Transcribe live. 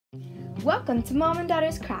Welcome to Mom and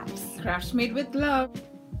Daughter's Crafts. Crafts made with love.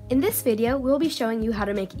 In this video, we'll be showing you how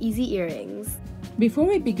to make easy earrings. Before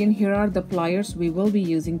we begin, here are the pliers we will be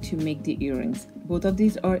using to make the earrings. Both of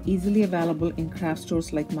these are easily available in craft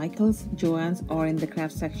stores like Michaels, Joann's, or in the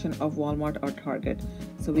craft section of Walmart or Target.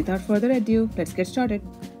 So without further ado, let's get started.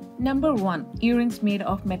 Number 1. Earrings made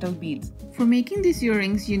of metal beads. For making these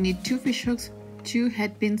earrings, you need 2 fish hooks, 2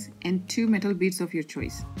 head pins, and 2 metal beads of your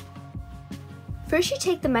choice. First, you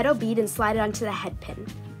take the metal bead and slide it onto the head pin.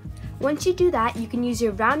 Once you do that, you can use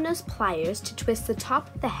your round nose pliers to twist the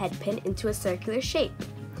top of the head pin into a circular shape.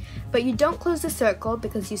 But you don't close the circle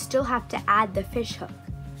because you still have to add the fish hook.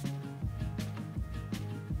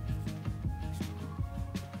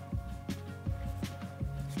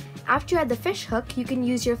 After you add the fish hook, you can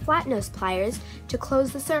use your flat nose pliers to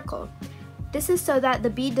close the circle. This is so that the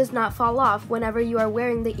bead does not fall off whenever you are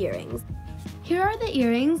wearing the earrings. Here are the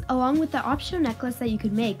earrings along with the optional necklace that you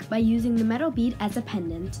could make by using the metal bead as a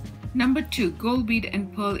pendant. Number 2. Gold bead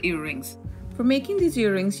and pearl earrings. For making these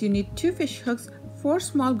earrings, you need 2 fish hooks, 4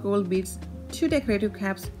 small gold beads, 2 decorative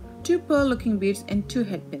caps, 2 pearl looking beads, and 2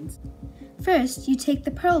 head pins. First, you take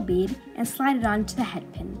the pearl bead and slide it onto the head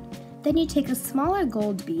pin. Then you take a smaller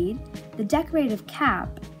gold bead, the decorative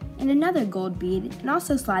cap, and another gold bead and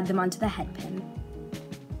also slide them onto the head pin.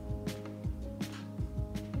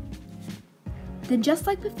 Then just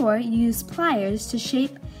like before, you use pliers to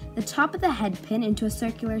shape the top of the head pin into a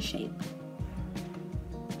circular shape.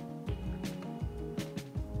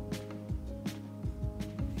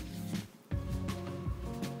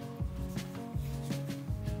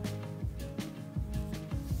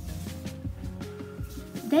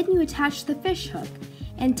 Then you attach the fish hook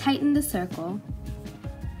and tighten the circle.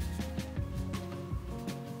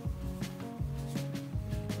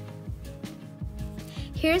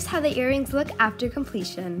 Here's how the earrings look after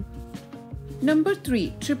completion. Number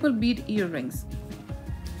 3. Triple bead earrings.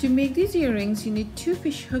 To make these earrings, you need 2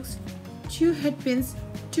 fish hooks, 2 head pins,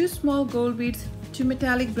 2 small gold beads, 2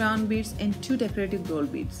 metallic brown beads, and 2 decorative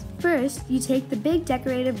gold beads. First, you take the big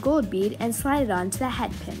decorative gold bead and slide it onto the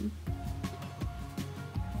head pin.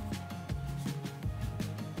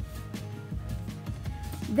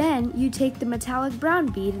 Then, you take the metallic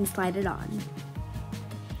brown bead and slide it on.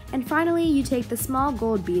 And finally, you take the small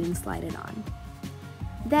gold bead and slide it on.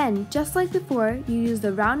 Then, just like before, you use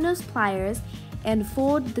the round nose pliers and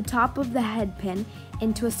fold the top of the head pin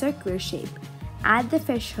into a circular shape. Add the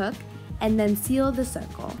fish hook and then seal the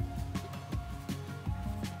circle.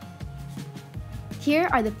 Here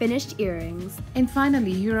are the finished earrings. And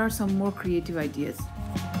finally, here are some more creative ideas.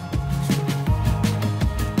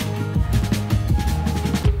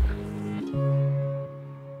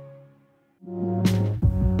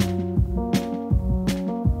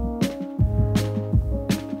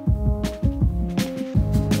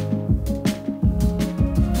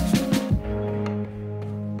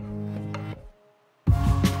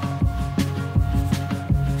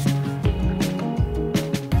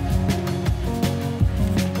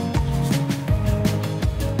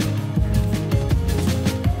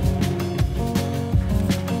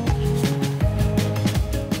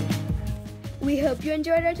 We hope you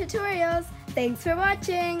enjoyed our tutorials. Thanks for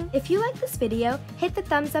watching. If you like this video, hit the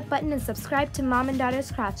thumbs up button and subscribe to Mom and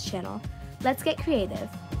Daughter's Crafts channel. Let's get creative.